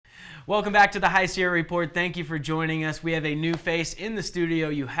Welcome back to the High Sierra Report. Thank you for joining us. We have a new face in the studio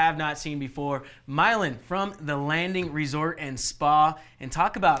you have not seen before. Mylan from the Landing Resort and Spa. And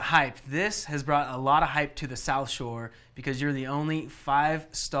talk about hype. This has brought a lot of hype to the South Shore because you're the only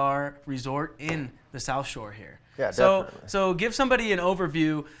 5-star resort in the South Shore here. Yeah, definitely. So give somebody an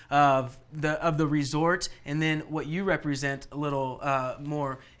overview of the resort, and then what you represent a little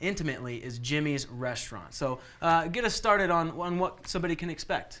more intimately is Jimmy's Restaurant. So get us started on what somebody can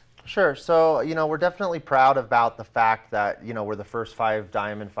expect. Sure. So, we're definitely proud about the fact that, we're the first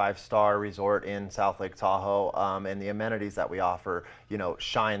 5-diamond, 5-star resort in South Lake Tahoe, and the amenities that we offer,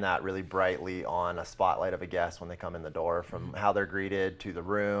 shine that really brightly on a spotlight of a guest when they come in the door, from how they're greeted, to the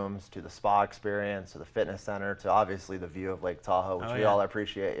rooms, to the spa experience, to the fitness center, to obviously the view of Lake Tahoe, which we all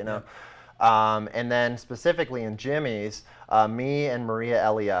appreciate, And then specifically in Jimmy's, me and Maria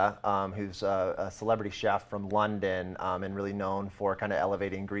Elia, who's a celebrity chef from London and really known for kind of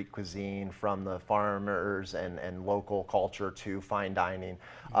elevating Greek cuisine from the farmers and local culture to fine dining,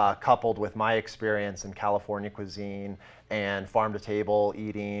 coupled with my experience in California cuisine and farm-to-table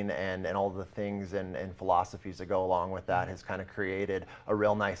eating and all the things and philosophies that go along with that, has kind of created a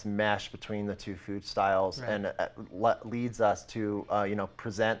real nice mesh between the two food styles, and leads us to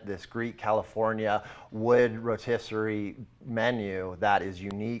present this Greek California wood rotisserie menu that is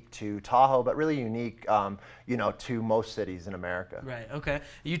unique to Tahoe, but really unique to most cities in America. Right, okay.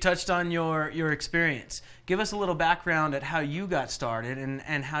 You touched on your experience. Give us a little background at how you got started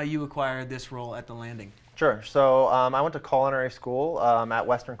and how you acquired this role at the Landing. Sure. So I went to culinary school at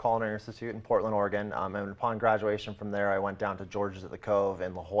Western Culinary Institute in Portland, Oregon. And upon graduation from there, I went down to George's at the Cove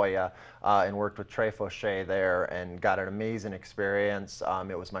in La Jolla and worked with Trey Fauché there and got an amazing experience.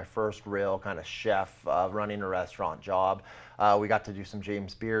 It was my first real kind of chef running a restaurant job. We got to do some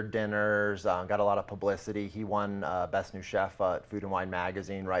James Beard dinners, got a lot of publicity. He won Best New Chef at Food and Wine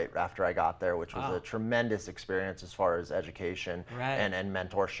Magazine right after I got there, which was a tremendous experience as far as education and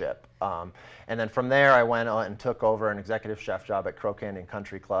mentorship. And then from there, I went and took over an executive chef job at Crow Canyon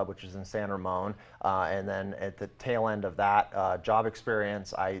Country Club, which is in San Ramon. And then at the tail end of that job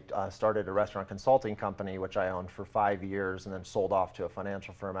experience, I started a restaurant consulting company, which I owned for 5 years, and then sold off to a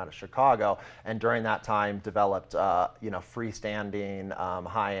financial firm out of Chicago. And during that time, developed freestanding,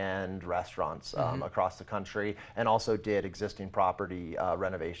 high-end restaurants across the country, and also did existing property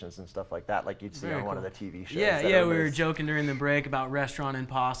renovations and stuff like that, like you'd see on one of the TV shows. Yeah, we were joking during the break about Restaurant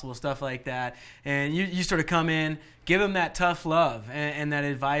Impossible, stuff like that. And you sort of come in, give them that tough love and that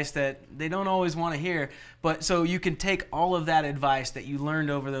advice that they don't always want to hear. But so you can take all of that advice that you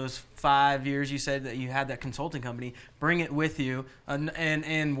learned over those 5 years, you said that you had that consulting company, bring it with you,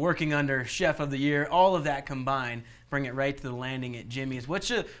 and working under Chef of the Year, all of that combined, bring it right to the Landing at Jimmy's.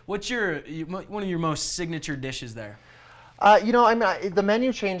 What's one of your most signature dishes there? The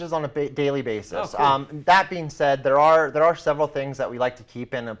menu changes on a daily basis. Oh, cool. That being said, there are several things that we like to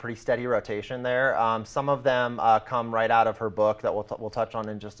keep in a pretty steady rotation there. Some of them come right out of her book that we'll touch on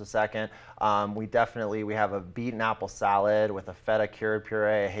in just a second. We have a beaten apple salad with a feta cured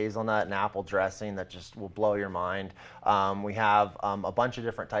puree, a hazelnut and apple dressing that just will blow your mind. We have a bunch of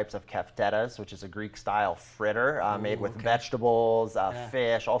different types of keftetas, which is a Greek-style fritter made with vegetables,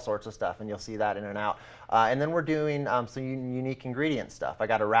 fish, all sorts of stuff, and you'll see that in and out. And then we're doing some unique ingredient stuff. I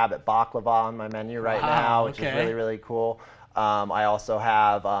got a rabbit baklava on my menu right now, which is really, really cool. I also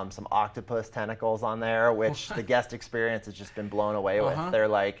have some octopus tentacles on there, which the guest experience has just been blown away with. They're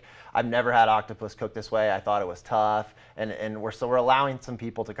like, I've never had octopus cooked this way. I thought it was tough. And we're allowing some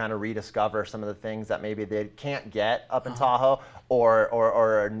people to kind of rediscover some of the things that maybe they can't get up in Tahoe or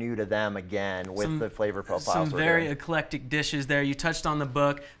are new to them again with the flavor profiles. Some very eclectic dishes there. You touched on the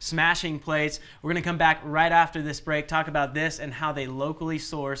book, Smashing Plates. We're going to come back right after this break, talk about this and how they locally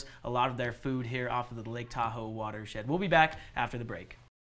source a lot of their food here off of the Lake Tahoe watershed. We'll be back after the break.